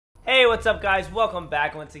Hey, what's up, guys? Welcome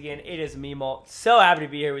back once again. It is me, Molt. So happy to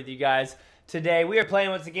be here with you guys today. We are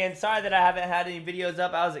playing once again. Sorry that I haven't had any videos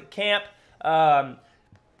up. I was at camp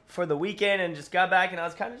for the weekend and just got back, and I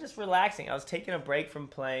was kind of just relaxing. I was taking a break from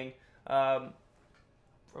playing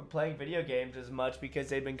video games as much because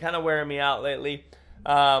they've been kind of wearing me out lately,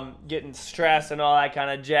 getting stressed and all that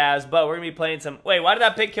kind of jazz. But we're gonna be playing some. Wait, why did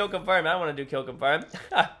I pick Kill Confirm? I don't want to do Kill Confirm.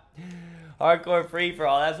 Hardcore free for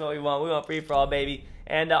all. That's what we want. We want free for all, baby.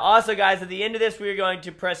 And also, guys, at the end of this, we are going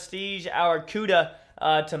to prestige our Kuda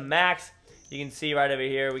to max. You can see right over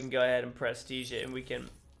here. We can go ahead and prestige it, and we can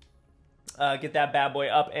get that bad boy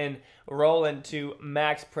up and roll into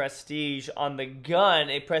max prestige on the gun.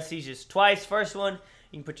 It prestiges twice. First one,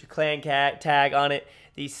 you can put your clan tag on it.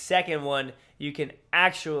 The second one, you can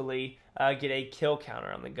actually get a kill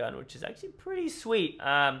counter on the gun, which is actually pretty sweet.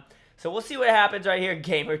 So we'll see what happens right here.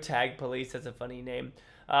 Gamer Tag Police, that's a funny name.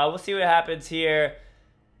 We'll see what happens here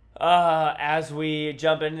as we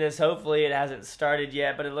jump into this. Hopefully it hasn't started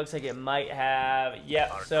yet, but it looks like it might have.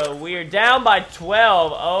 Yep, so we're down by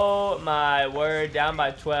 12. Oh my word, down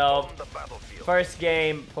by 12. First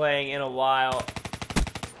game playing in a while.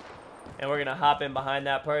 And we're gonna hop in behind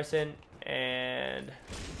that person, and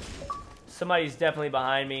somebody's definitely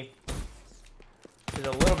behind me. It's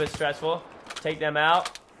a little bit stressful. Take them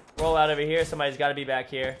out. Roll out over here. Somebody's got to be back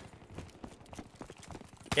here.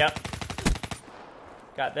 Yep.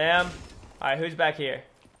 Got them. All right, who's back here?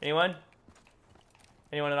 Anyone?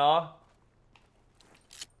 Anyone at all?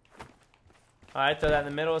 All right, throw that in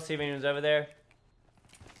the middle. See if anyone's over there.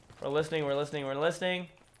 We're listening. We're listening. We're listening.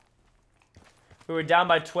 We were down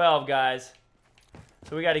by 12, guys.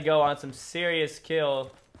 So we got to go on some serious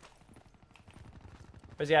kill.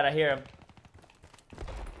 Where's he at? I hear him.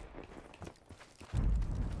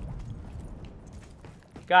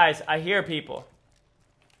 Guys, I hear people.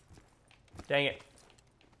 Dang it.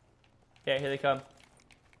 Yeah, here they come.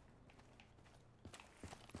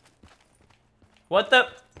 What the?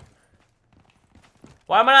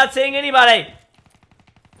 Why am I not seeing anybody?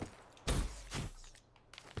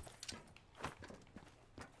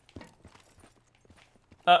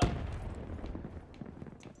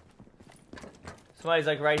 Somebody's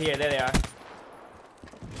like right here. There they are.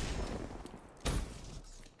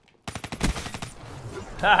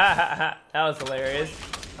 That was hilarious.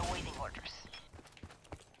 Awaiting orders.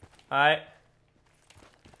 Alright.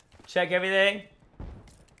 Check everything.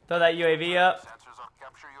 Throw that UAV up.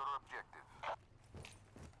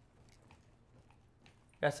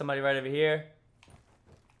 Got somebody right over here.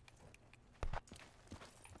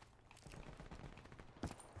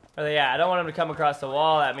 Where they at? I don't want them to come across the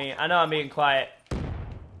wall at me. I know I'm being quiet.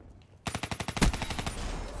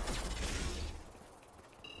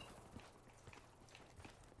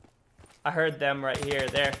 I heard them right here.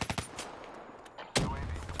 There.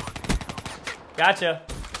 Gotcha.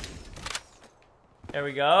 There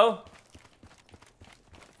we go.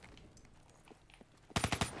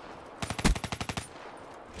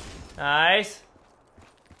 Nice.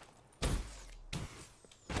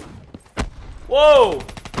 Whoa!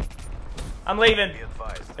 I'm leaving.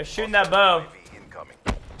 They're shooting that bow.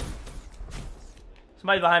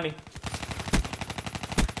 Somebody's behind me.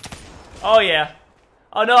 Oh, yeah.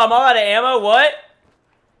 Oh, no, I'm all out of ammo. What?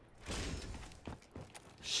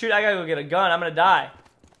 Shoot, I gotta go get a gun. I'm gonna die.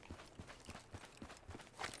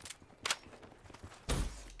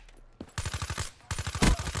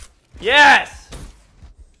 Yes!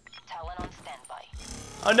 Talon on standby.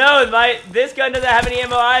 Oh, no, this gun doesn't have any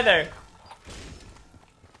ammo either.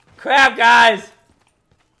 Crap, guys.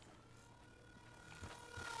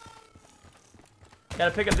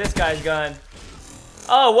 Gotta pick up this guy's gun.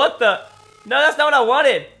 Oh, what the? No, that's not what I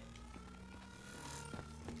wanted.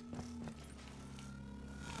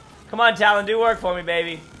 Come on, Talon, do work for me,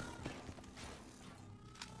 baby.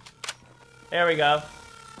 There we go.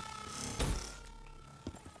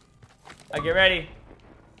 Get ready.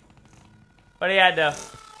 What do you had, though?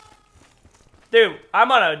 Dude,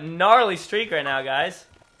 I'm on a gnarly streak right now, guys.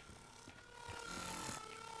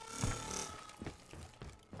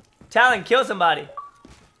 Talon, kill somebody.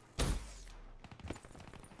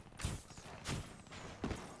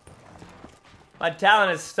 My Talon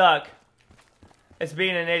is stuck. It's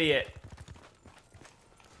being an idiot.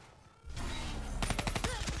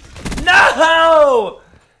 No!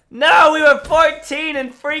 No, we were 14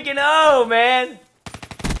 and freaking 0, man.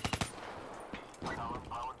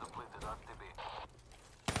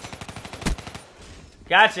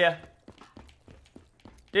 Gotcha.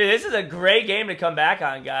 Dude, this is a great game to come back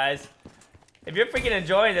on, guys. If you're freaking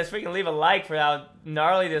enjoying this, freaking leave a like for how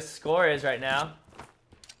gnarly this score is right now.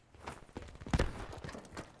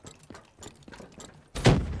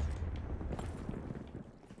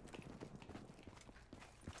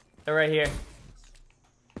 They're right here.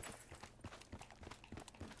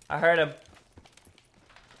 I heard him.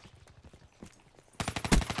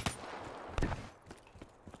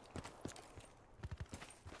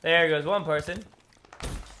 There goes one person.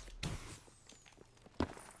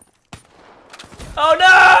 Oh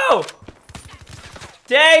no!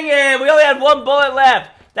 Dang it! We only had one bullet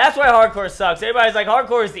left. That's why hardcore sucks. Everybody's like,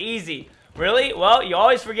 hardcore is easy. Really? Well, you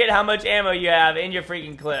always forget how much ammo you have in your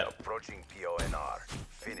freaking clip. Approaching PONR.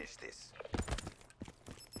 Finish this.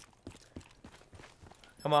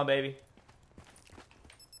 Come on, baby.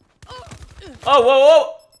 Oh, whoa,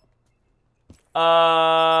 whoa!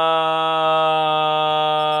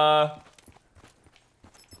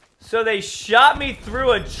 So they shot me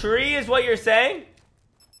through a tree, is what you're saying?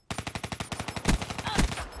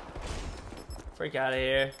 Freak out of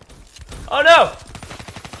here. Oh, no!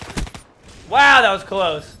 Wow, that was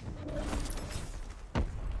close.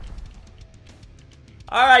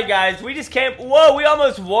 Alright, guys, we just came... Whoa, we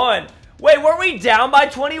almost won. Wait, weren't we down by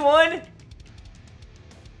 21?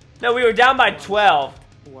 No, we were down by 12.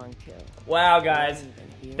 One kill. Wow, guys.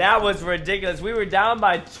 That was ridiculous. We were down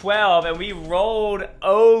by 12, and we rolled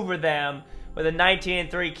over them with a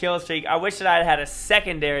 19-3 kill streak. I wish that I had a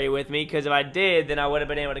secondary with me, because if I did, then I would have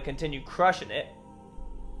been able to continue crushing it.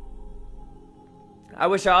 I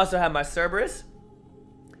wish I also had my Cerberus,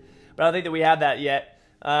 but I don't think that we have that yet.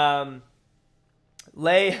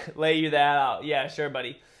 Lay you that out. Yeah, sure,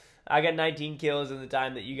 buddy. I got 19 kills in the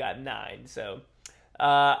time that you got 9, so...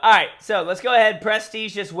 Alright, so let's go ahead,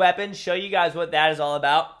 prestige this weapon, show you guys what that is all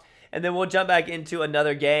about, and then we'll jump back into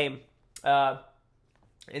another game, and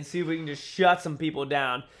see if we can just shut some people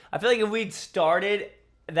down. I feel like if we'd started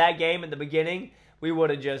that game in the beginning, we would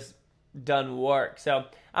have just done work. So,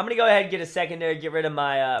 I'm going to go ahead and get a secondary, get rid of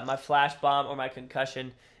my, my flash bomb or my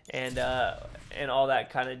concussion, and all that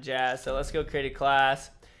kind of jazz. So, let's go create a class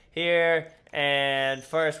here, and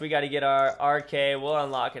first we got to get our RK, we'll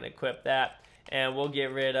unlock and equip that. And we'll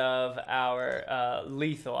get rid of our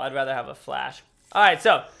lethal. I'd rather have a flash. All right,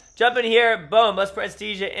 so jump in here. Boom. Let's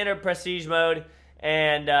prestige it. Enter prestige mode.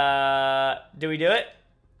 And do we do it?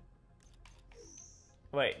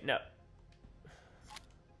 Wait, no.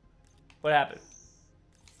 What happened?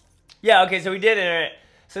 Yeah, okay, so we did enter it.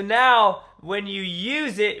 So now, when you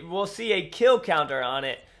use it, we'll see a kill counter on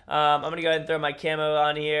it. I'm going to go ahead and throw my camo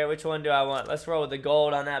on here. Which one do I want? Let's roll with the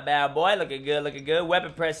gold on that bad boy. Looking good, looking good.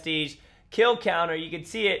 Weapon prestige. Kill counter, you can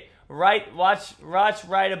see it right, watch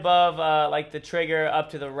right above like the trigger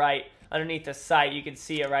up to the right, underneath the sight, you can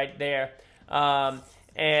see it right there.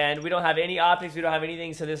 And we don't have any optics, we don't have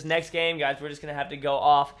anything, so this next game, guys, we're just going to have to go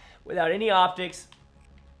off without any optics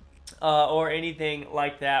or anything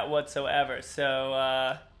like that whatsoever.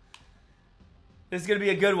 So, this is going to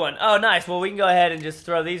be a good one. Oh, nice. Well, we can go ahead and just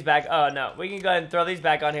throw these back. Oh, no. We can go ahead and throw these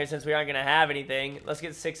back on here since we aren't going to have anything. Let's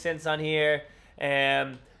get 6 cents on here,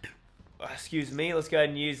 and... Excuse me, let's go ahead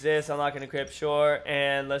and use this. I'm not going to equip, sure.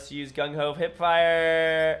 And let's use Gung Ho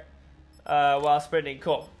Hipfire while sprinting.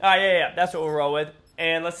 Cool. Alright, yeah, that's what we'll roll with.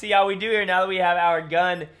 And let's see how we do here now that we have our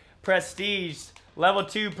gun prestige, level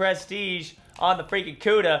 2 prestige on the freaking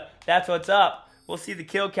Kuda. That's what's up. We'll see the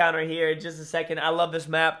kill counter here in just a second. I love this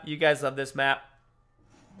map. You guys love this map.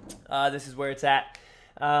 This is where it's at.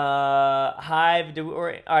 Hive,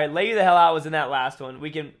 alright, lay you the hell out was in that last one.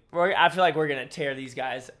 I feel like we're gonna tear these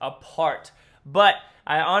guys apart, but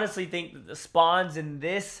I honestly think that the spawns in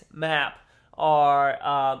this map are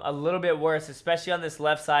a little bit worse, especially on this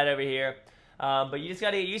left side over here. But you just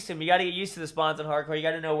gotta get used to them. You gotta get used to the spawns on hardcore. You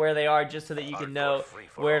gotta know where they are just so that you can know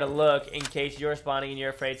where to look in case you're spawning and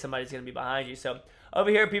you're afraid somebody's gonna be behind you. So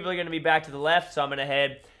over here, people are gonna be back to the left, so I'm gonna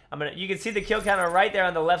head. You can see the kill counter right there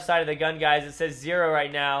on the left side of the gun, guys. It says 0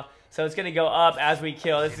 right now, so it's gonna go up as we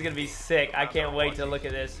kill. This is gonna be sick. I can't wait to look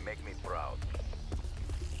at this. Make me proud.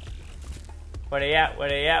 Where they at? Where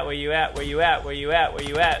they at? Where you at? Where you at? Where you at? Where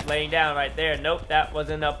you at? Laying down right there. Nope, that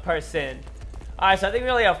wasn't a person. All right, so I think we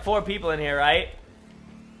only have 4 people in here, right?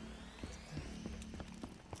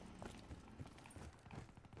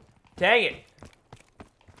 Dang it!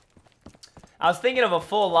 I was thinking of a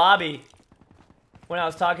full lobby when I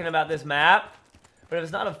was talking about this map, but if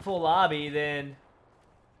it's not a full lobby, then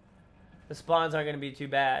the spawns aren't going to be too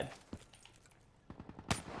bad.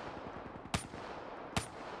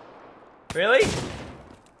 Really?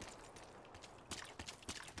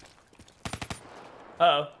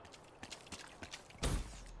 Uh-oh.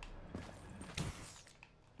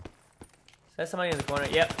 Is that somebody in the corner?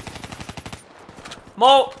 Yep.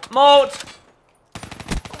 Molt! Molt!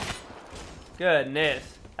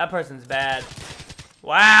 Goodness. That person's bad.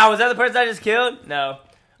 Wow, was that the person I just killed? No.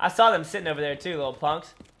 I saw them sitting over there too, little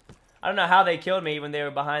punks. I don't know how they killed me when they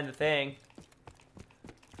were behind the thing.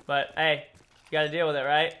 But, hey, you gotta deal with it,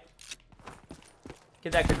 right?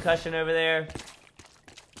 Get that concussion over there.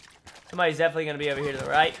 Somebody's definitely gonna be over here to the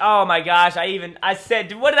right. Oh my gosh, I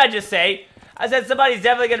said, what did I just say? I said somebody's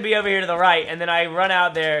definitely gonna be over here to the right, and then I run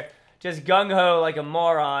out there just gung-ho like a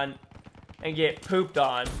moron and get pooped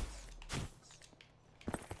on.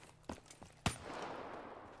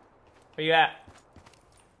 Where you at?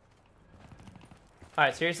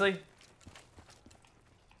 Alright, seriously?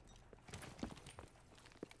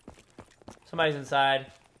 Somebody's inside.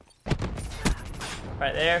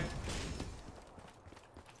 Right there.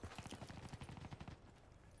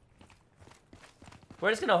 We're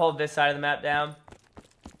just gonna hold this side of the map down.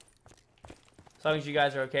 As long as you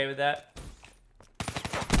guys are okay with that.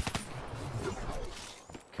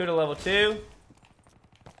 Kuda level 2.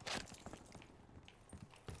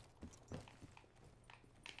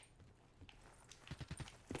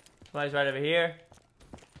 Somebody's right over here.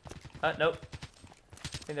 Nope. I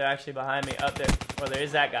think they're actually behind me. Up there. Well, there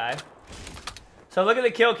is that guy. So look at the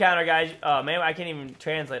kill counter, guys. Oh, man, I can't even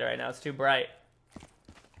translate it right now. It's too bright.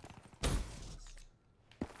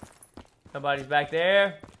 Nobody's back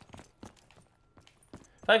there.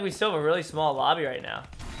 I feel like we still have a really small lobby right now.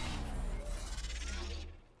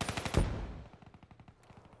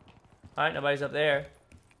 Alright, nobody's up there.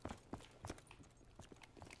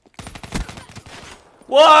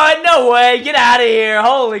 What? No way! Get out of here!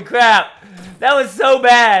 Holy crap! That was so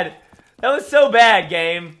bad! That was so bad,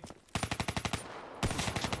 game.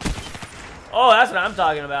 Oh, that's what I'm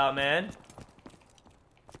talking about, man.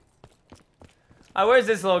 Alright, where's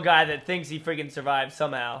this little guy that thinks he freaking survived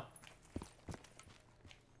somehow?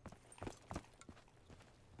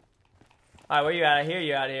 Alright, where you at? I hear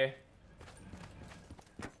you out here.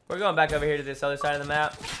 We're going back over here to this other side of the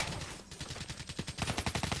map.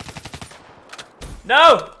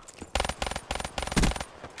 No!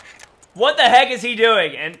 What the heck is he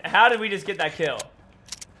doing? And how did we just get that kill?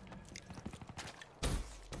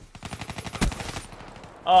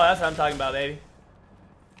 Oh, that's what I'm talking about, baby.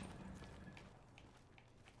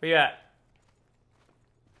 Where you at?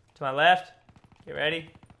 To my left. Get ready.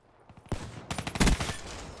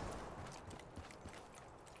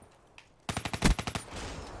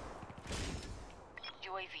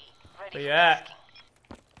 UAV ready. Where you at?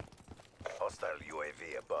 Hostile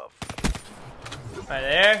UAV above. Right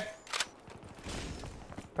there.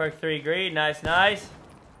 Perk 3 greed. Nice, nice.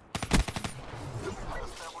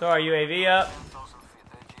 Throw our UAV up.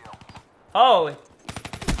 Holy.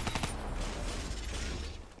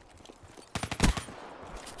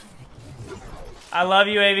 I love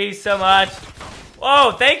UAV so much.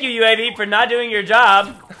 Whoa, thank you, UAV, for not doing your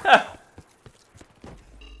job. That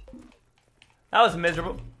was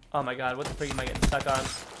miserable. Oh my god, what the freak am I getting stuck on?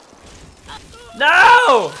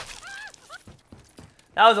 No!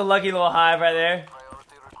 That was a lucky little hive right there.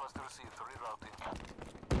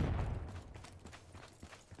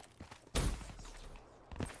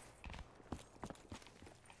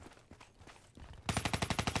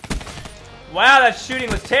 Wow, that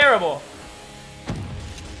shooting was terrible.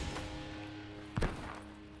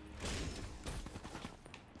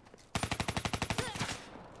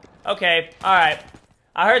 Okay, alright.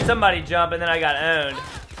 I heard somebody jump and then I got owned.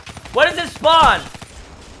 What is this spawn?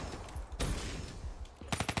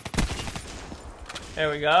 There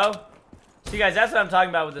we go. See guys, that's what I'm talking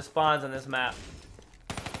about with the spawns on this map.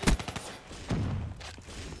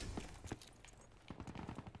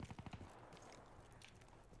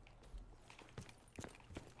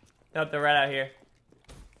 Nope, they're right out here.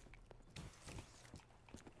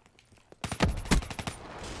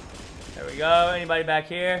 There we go. Anybody back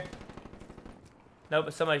here? Nope,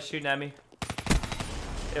 but somebody's shooting at me.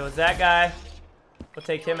 It was that guy. We'll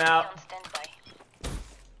take him out.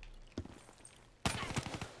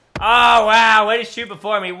 Oh, wow. Way to shoot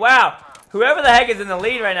before me. Wow. Whoever the heck is in the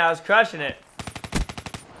lead right now is crushing it.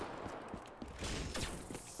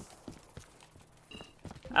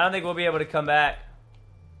 I don't think we'll be able to come back.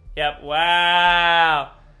 Yep.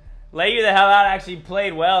 Wow. Lay you the hell out. Actually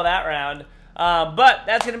played well that round. But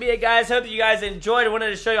that's going to be it, guys. Hope that you guys enjoyed. I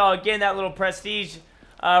wanted to show y'all again that little prestige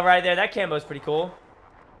right there. That camo is pretty cool.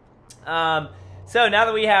 So now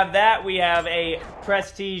that we have that, we have a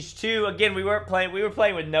prestige 2. Again, we were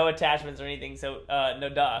playing with no attachments or anything. So no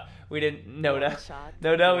duh. We didn't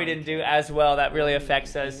we didn't do as well. That really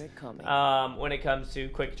affects us when it comes to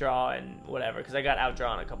quick draw and whatever, because I got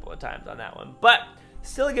outdrawn a couple of times on that one. But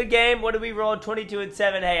still a good game. What did we roll? 22 and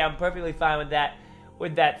 7. Hey, I'm perfectly fine with that.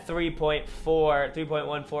 With that 3.14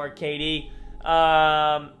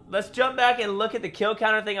 KD. Let's jump back and look at the kill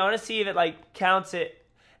counter thing. I want to see if it like counts it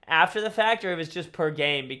after the fact or if it's just per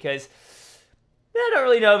game, because I don't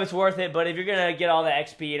really know if it's worth it, but if you're going to get all the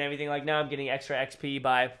XP and everything, like now I'm getting extra XP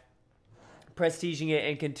by prestiging it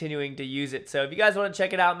and continuing to use it. So if you guys want to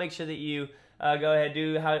check it out, make sure that you go ahead,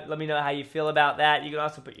 let me know how you feel about that. You can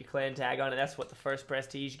also put your clan tag on it. That's what the first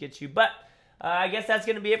prestige gets you. But I guess that's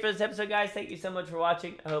going to be it for this episode, guys. Thank you so much for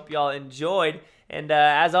watching. I hope y'all enjoyed. And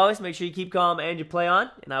as always, make sure you keep calm and you play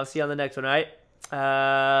on. And I'll see you on the next one, all right?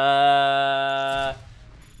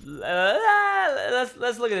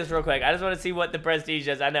 Let's look at this real quick. I just want to see what the prestige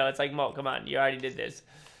is. I know, it's like, Mo, come on. You already did this.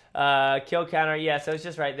 Kill counter. Yeah, so it's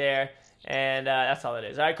just right there. And that's all it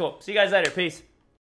is. All right, cool. See you guys later. Peace.